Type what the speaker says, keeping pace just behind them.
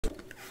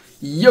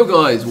Yo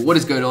guys, what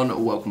is going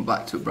on? Welcome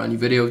back to a brand new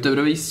video of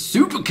WWE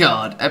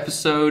Supercard,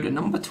 episode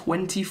number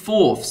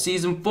 24,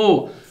 season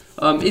 4.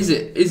 Is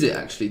it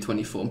actually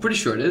 24? I'm pretty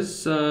sure it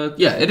is.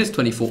 Yeah, it is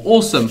 24.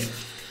 Awesome.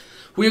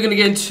 We are going to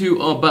get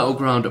into our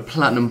Battleground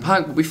Platinum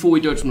Pack, but before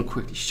we do, I just want to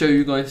quickly show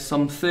you guys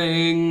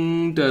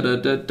something.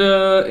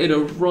 It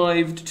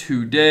arrived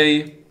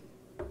today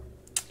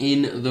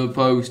in the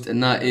post,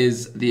 and that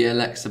is the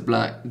Alexa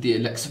Bliss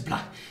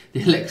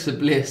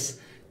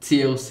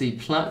TLC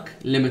plaque,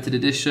 limited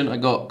edition. I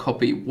got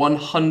copy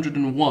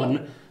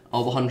 101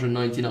 of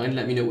 199.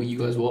 Let me know what you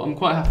guys want. I'm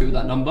quite happy with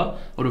that number. I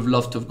would have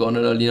loved to have gotten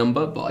an early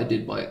number, but I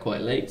did buy it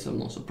quite late, so I'm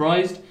not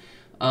surprised.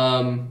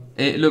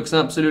 It looks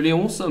absolutely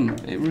awesome.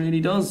 It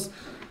really does.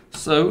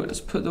 So let's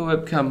put the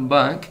webcam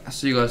back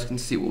so you guys can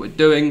see what we're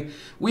doing.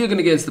 We are going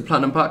to get into the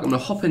Platinum Pack. I'm going to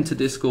hop into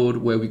Discord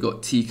where we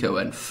got Tico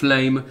and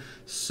Flame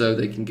so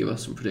they can give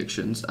us some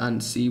predictions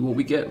and see what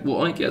we get,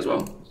 what I get as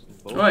well.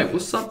 Alright,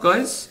 what's up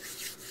guys?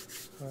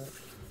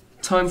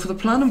 Time for the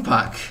Platinum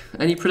Pack.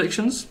 Any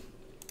predictions?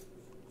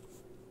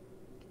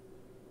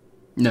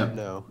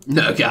 No.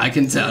 No, okay, I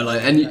can tell.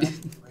 Like any.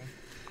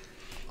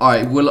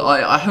 Alright, well,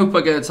 I hope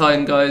I get a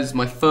tie-in, guys.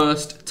 My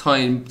first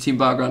tie-in Team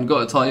Battleground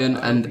got a tie-in,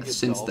 and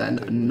since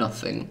then,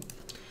 nothing.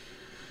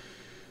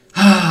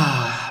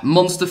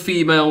 Monster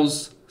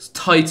females,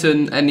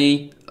 Titan,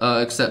 any,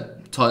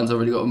 except Titan's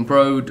already got them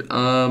broed,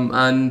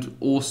 and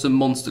awesome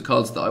monster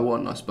cards that I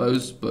want, I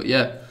suppose. But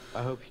yeah.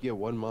 I hope you get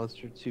one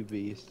monster, two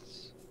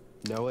beasts,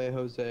 No Way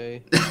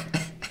Jose,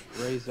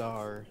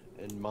 Razor,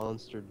 and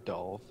Monster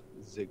Dolph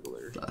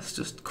Ziggler. That's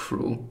just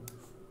cruel.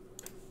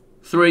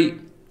 3,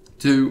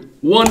 2,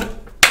 1.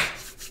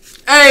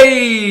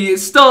 Hey! It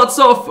starts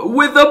off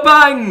with a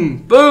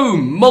bang!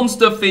 Boom!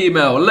 Monster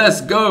female, let's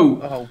go!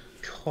 Oh,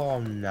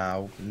 come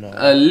now. No.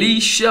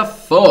 Alicia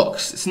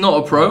Fox. It's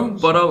not a pro,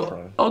 but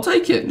I'll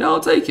take it. No,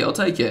 I'll take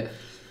it.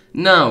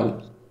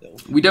 Now,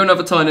 we don't have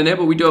a Titan in here,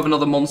 but we do have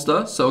another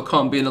monster, so it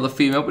can't be another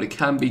female, but it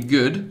can be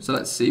good. So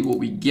let's see what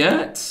we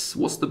get.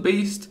 What's the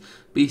beast?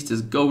 Beast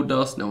is Gold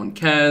Dust, no one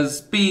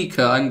cares.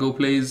 Beaker angle,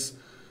 please.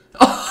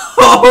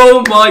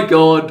 Oh my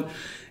god.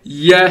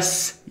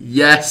 Yes,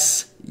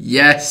 yes,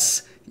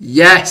 yes,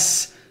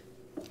 yes.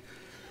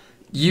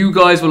 You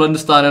guys will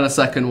understand in a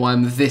second why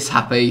I'm this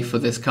happy for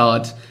this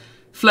card.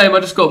 Flame,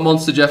 I just got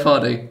Monster Jeff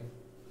Hardy.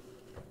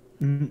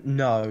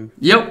 No.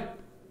 Yep.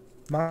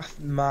 Matt.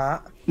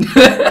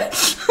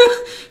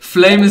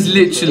 Flame is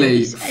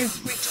literally,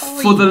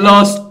 for the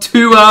last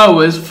 2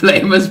 hours,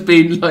 Flame has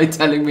been like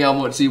telling me how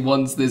much he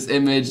wants this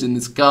image and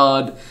this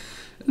card.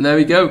 And there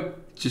we go.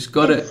 Just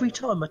got it. Every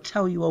time I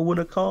tell you I want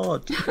a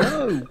card.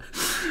 No.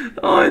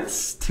 Oh,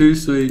 it's too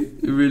sweet.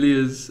 It really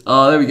is.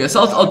 Oh, there we go.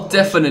 So I'll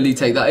definitely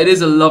take that. It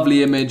is a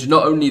lovely image.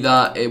 Not only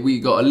that, we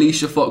got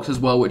Alicia Fox as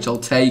well, which I'll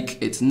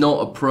take. It's not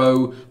a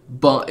pro,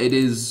 but it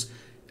is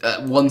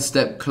one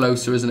step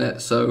closer, isn't it?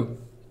 So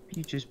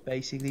you just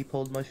basically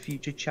pulled my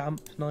future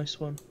champ. Nice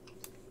one.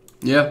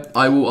 Yeah,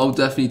 I'll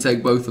definitely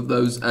take both of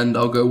those, and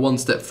I'll go one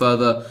step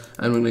further,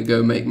 and I'm going to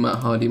go make Matt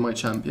Hardy my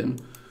champion.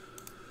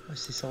 Why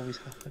does this always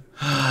happen?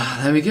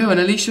 There we go, and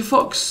Alicia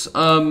Fox.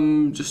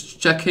 Just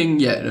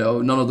checking. Yeah,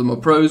 no, none of them are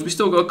pros. We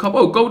still got a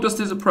couple. Oh, Gold Dust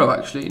is a pro,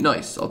 actually.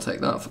 Nice, I'll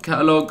take that for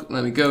catalogue.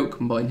 There we go,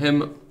 combine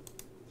him.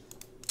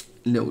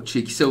 Little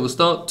cheeky silver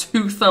star,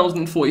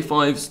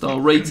 2045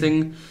 star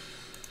rating.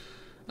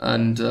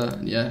 And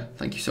yeah,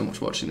 thank you so much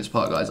for watching this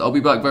part, guys. I'll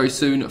be back very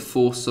soon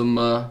for some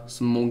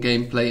more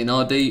gameplay in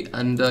RD.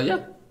 And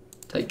yeah,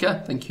 take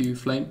care. Thank you,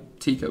 Flame.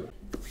 Tico.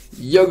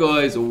 Yo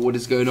guys, what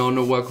is going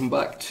on? Welcome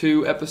back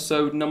to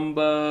episode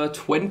number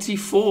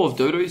 24 of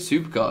WWE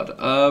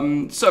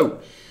Supercard.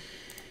 So,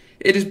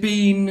 it has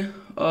been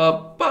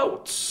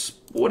about,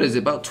 what is it,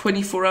 about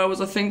 24 hours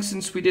I think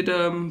since we did,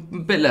 a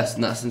bit less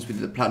than that since we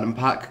did the Platinum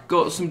Pack.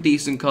 Got some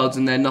decent cards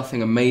in there,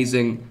 nothing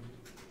amazing.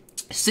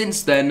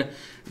 Since then,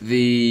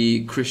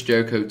 the Chris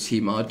Jericho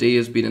Team RD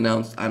has been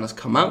announced and has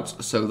come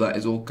out, so that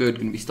is all good.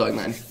 Going to be starting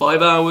that in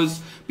 5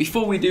 hours.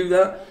 Before we do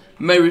that,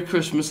 Merry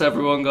Christmas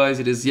everyone, guys.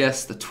 It is,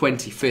 yes, the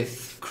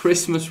 25th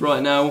Christmas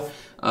right now.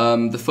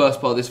 The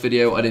first part of this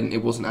video, it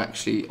wasn't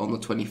actually on the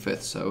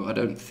 25th, so I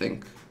don't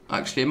think,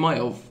 actually it might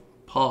have,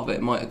 part of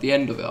it, at the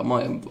end of it, I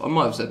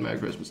might have said Merry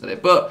Christmas at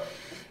it, but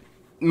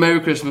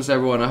Merry Christmas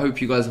everyone. I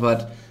hope you guys have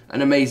had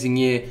an amazing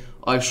year.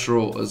 I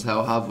sure as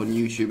hell have on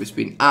YouTube. It's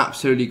been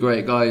absolutely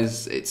great,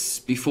 guys. It's,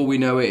 before we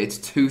know it, it's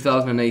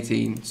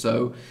 2018.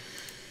 So,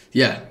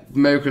 yeah,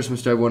 Merry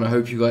Christmas to everyone. I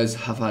hope you guys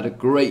have had a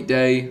great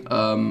day.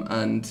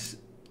 And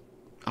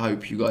I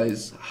hope you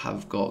guys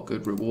have got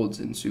good rewards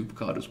in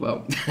Supercard as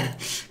well.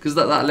 Because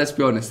that, let's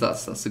be honest,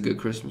 that's a good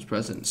Christmas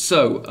present.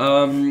 So,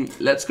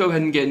 let's go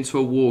ahead and get into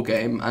a war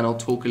game. And I'll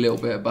talk a little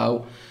bit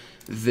about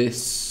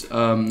this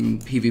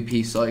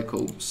PvP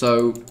cycle.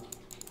 So,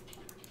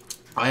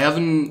 I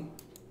haven't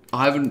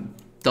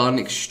done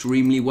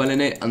extremely well in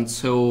it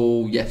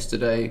until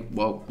yesterday.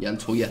 Well, yeah,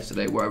 until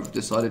yesterday, where I've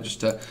decided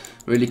just to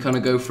really kind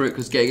of go for it,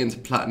 because getting into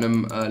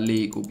Platinum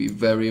League will be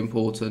very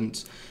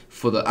important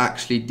for the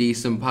actually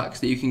decent packs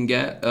that you can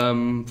get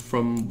from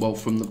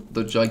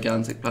the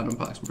gigantic Platinum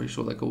packs, I'm pretty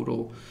sure they're called,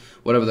 or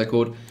whatever they're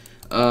called.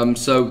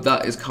 So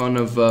that is kind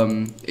of a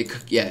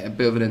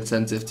bit of an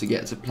incentive to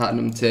get to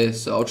Platinum tier.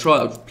 So I'll try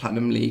out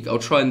Platinum League. I'll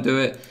try and do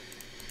it.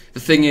 The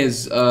thing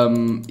is,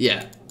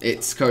 yeah,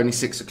 it's currently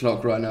 6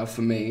 o'clock right now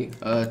for me.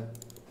 I'm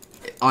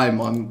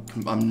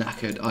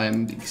knackered. I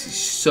am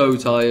so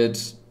tired,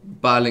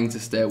 battling to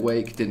stay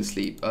awake. Didn't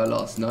sleep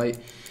last night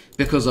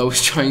because I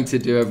was trying to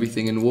do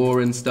everything in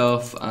war and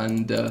stuff,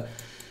 and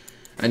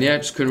yeah,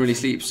 just couldn't really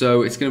sleep.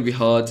 So it's going to be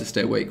hard to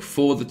stay awake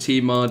for the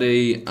Team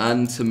RD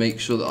and to make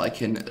sure that I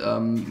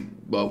can,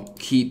 well,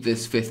 keep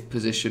this 5th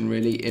position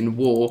really in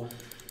war.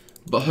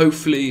 But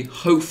hopefully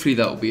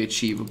that will be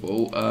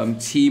achievable.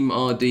 Team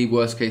RD,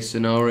 worst case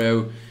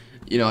scenario,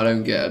 you know, I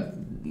don't get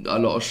a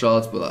lot of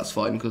shards, but that's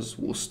fine because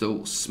we'll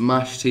still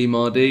smash Team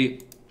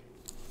RD.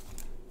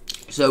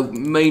 So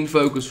main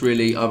focus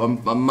really, I'm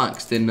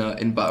maxed in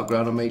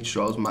Battleground. I made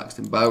sure I was maxed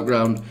in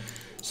Battleground,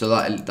 so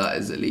that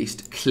is at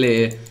least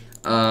clear.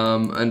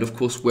 And of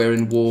course we're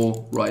in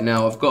war right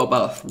now. I've got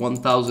about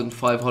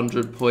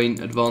 1,500 point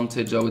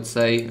advantage, I would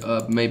say,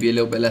 maybe a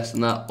little bit less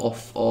than that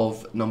off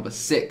of number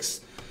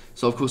 6.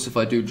 So of course if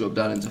I do drop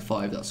down into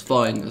 5, that's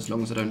fine, as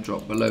long as I don't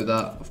drop below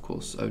that. Of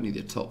course only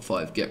the top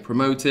 5 get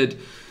promoted.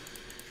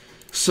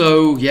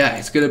 So yeah,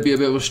 it's going to be a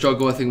bit of a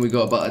struggle. I think we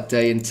got about a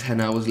day and 10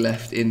 hours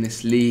left in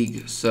this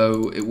league,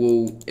 so it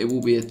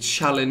will be a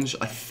challenge.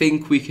 I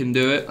think we can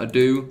do it. I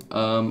do,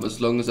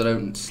 as long as I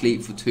don't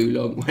sleep for too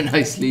long when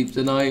I sleep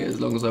tonight. As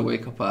long as I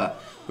wake up at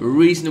a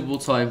reasonable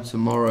time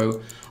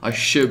tomorrow, I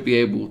should be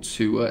able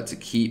to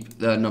keep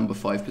the number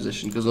 5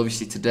 position. Because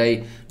obviously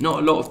today, not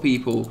a lot of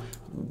people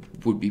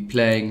would be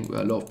playing.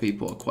 A lot of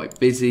people are quite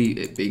busy.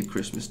 It being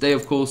Christmas Day,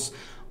 of course.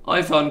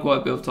 I found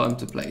quite a bit of time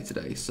to play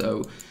today,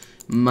 so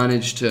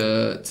managed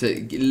to at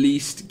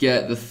least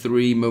get the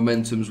 3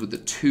 momentums with the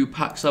 2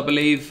 packs, I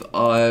believe.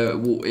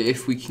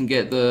 If we can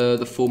get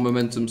the 4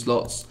 momentum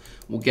slots,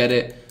 we'll get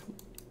it.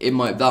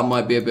 That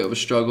might be a bit of a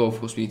struggle. Of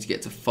course, we need to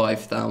get to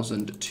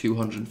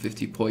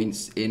 5,250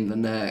 points in the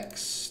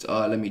next.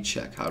 Let me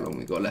check how long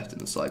we got left in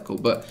the cycle,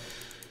 but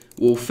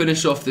we'll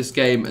finish off this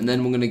game and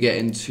then we're going to get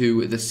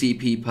into the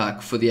CP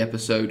pack for the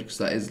episode, because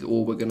that is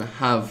all we're going to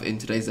have in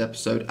today's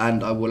episode,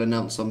 and I will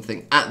announce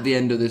something at the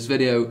end of this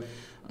video.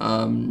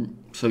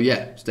 So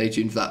yeah, stay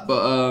tuned for that.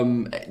 But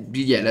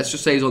yeah, let's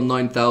just say he's on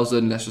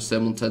 9,000. Let's just say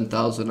I'm on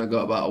 10,000. I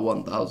got about a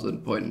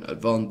 1,000 point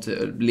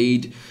advantage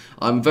lead.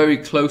 I'm very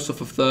close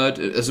off of 3rd.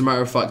 As a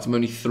matter of fact, I'm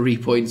only 3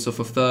 points off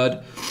of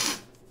 3rd.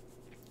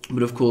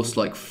 But of course,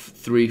 like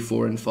 3,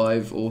 4, and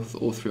 5, all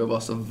 3 of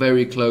us are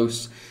very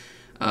close.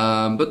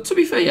 But to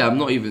be fair, yeah, I'm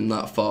not even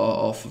that far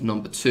off of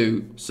number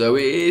 2. So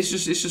it's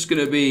just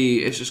gonna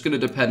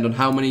depend on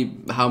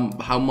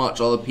how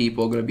much other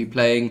people are gonna be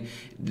playing.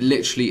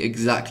 Literally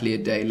exactly a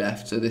day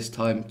left. So this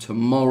time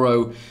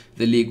tomorrow,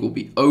 the league will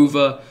be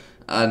over,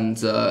 and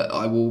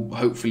I will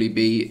hopefully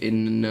be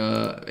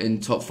in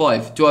top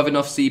 5. Do I have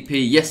enough CP?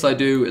 Yes, I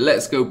do.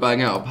 Let's go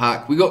bang out a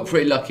pack. We got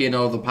pretty lucky in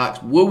our other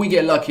packs. Will we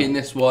get lucky in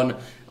this one?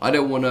 I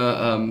don't want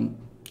to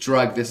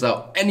drag this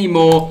out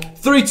anymore.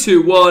 3,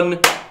 2, 1.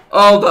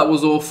 Oh, that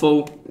was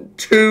awful.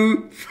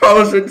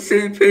 2,000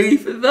 CP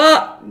for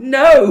that?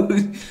 No!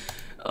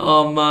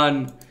 Oh,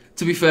 man.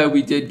 To be fair,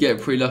 we did get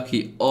pretty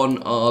lucky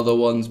on our other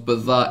ones,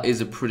 but that is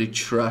a pretty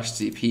trash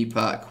CP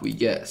pack. We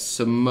get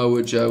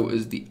Samoa Joe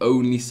as the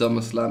only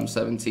SummerSlam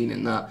 17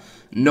 in that.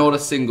 Not a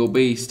single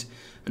beast,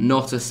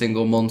 not a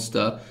single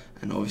monster,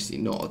 and obviously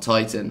not a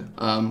Titan.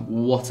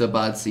 What a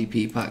bad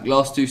CP pack.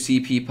 Last 2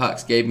 CP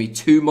packs gave me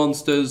 2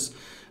 monsters,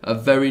 a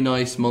very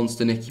nice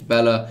monster Nikki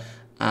Bella,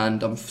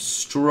 and I'm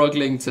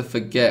struggling to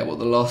forget what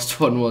the last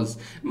one was.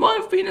 It might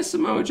have been a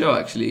Samoa Joe,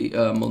 actually,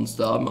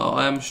 monster.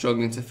 I am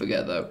struggling to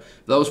forget, though.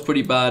 That was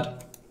pretty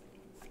bad.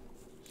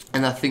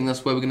 And I think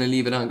that's where we're going to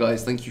leave it at,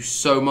 guys. Thank you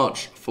so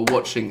much for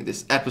watching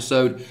this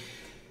episode.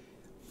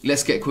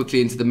 Let's get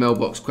quickly into the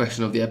mailbox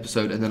question of the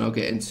episode, and then I'll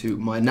get into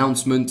my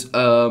announcement.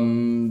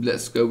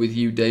 Let's go with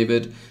you,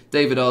 David.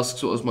 David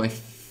asks, what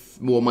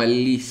were my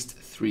least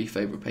 3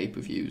 favourite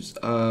pay-per-views?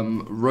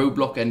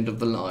 Roadblock End of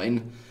the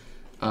Line.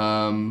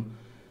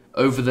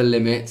 Over the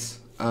Limit,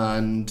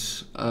 and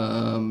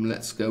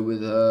let's go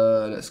with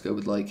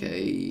like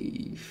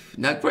a...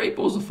 Now, Great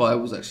Balls of Fire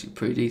was actually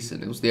pretty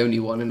decent. It was the only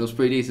one, and it was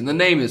pretty decent. The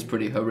name is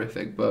pretty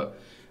horrific, but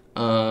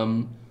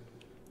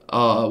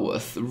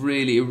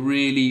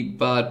really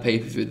bad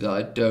pay-per-view that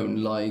I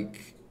don't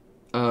like.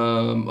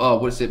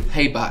 What is it?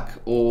 Payback,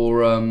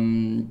 or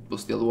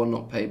what's the other one?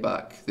 Not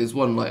Payback. There's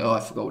one like,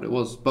 I forgot what it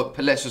was. But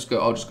let's just go.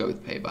 I'll just go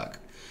with Payback.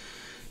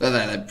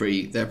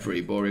 They're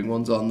pretty boring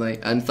ones, aren't they?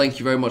 And thank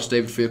you very much,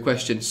 David, for your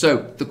question.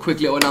 So, the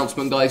quick little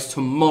announcement, guys.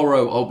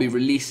 Tomorrow, I'll be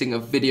releasing a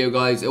video,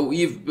 guys. It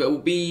will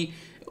be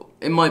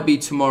it might be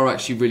tomorrow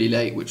actually really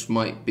late, which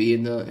might be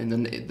in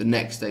the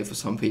next day for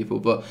some people.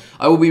 But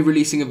I will be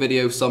releasing a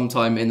video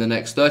sometime in the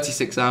next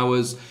 36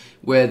 hours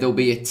where there'll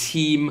be a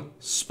team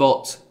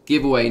spot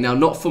giveaway. Now,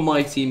 not for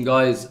my team,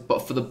 guys,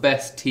 but for the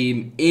best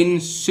team in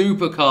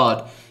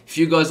Supercard. If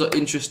you guys are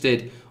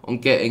interested on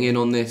getting in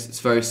on this, it's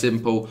very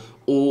simple.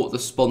 Or the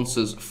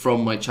sponsors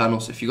from my channel.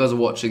 So if you guys are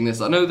watching this,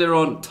 I know there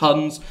aren't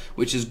tons,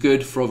 which is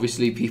good for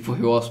obviously people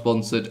who are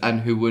sponsored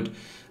and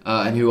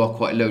who are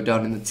quite low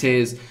down in the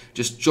tiers.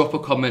 Just drop a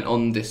comment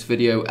on this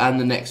video and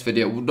the next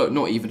video. We'll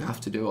not even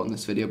have to do it on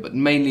this video, but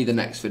mainly the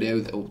next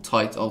video. I'll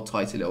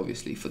title it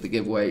obviously for the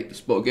giveaway, the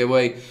spot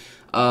giveaway.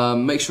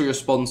 Make sure you're a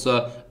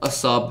sponsor, a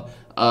sub.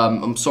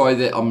 I'm sorry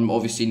that I'm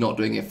obviously not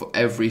doing it for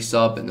every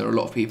sub, and there are a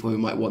lot of people who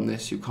might want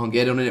this who can't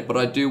get on it, but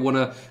I do want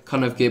to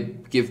kind of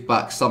give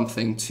back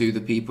something to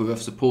the people who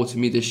have supported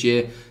me this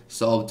year,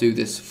 so I'll do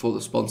this for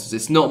the sponsors.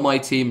 It's not my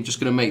team, just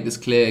going to make this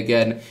clear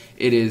again.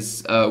 It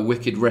is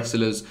Wicked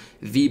Wrestlers,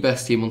 the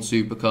best team on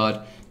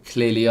Supercard,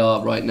 clearly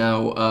are right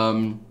now,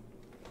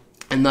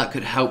 and that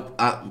could help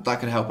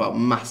out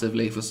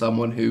massively for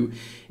someone who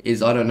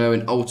is, I don't know,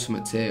 an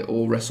Ultimate tier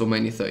or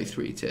WrestleMania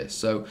 33 tier.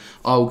 So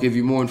I'll give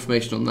you more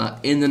information on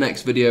that in the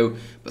next video.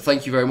 But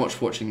thank you very much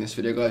for watching this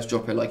video, guys.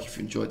 Drop a like if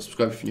you enjoyed,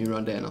 subscribe if you're new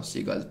around here, and I'll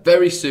see you guys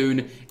very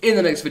soon. In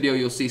the next video,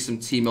 you'll see some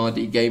Team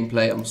RD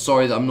gameplay. I'm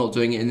sorry that I'm not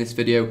doing it in this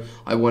video.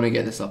 I want to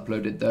get this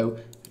uploaded, though,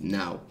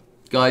 now.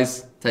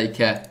 Guys, take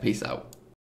care. Peace out.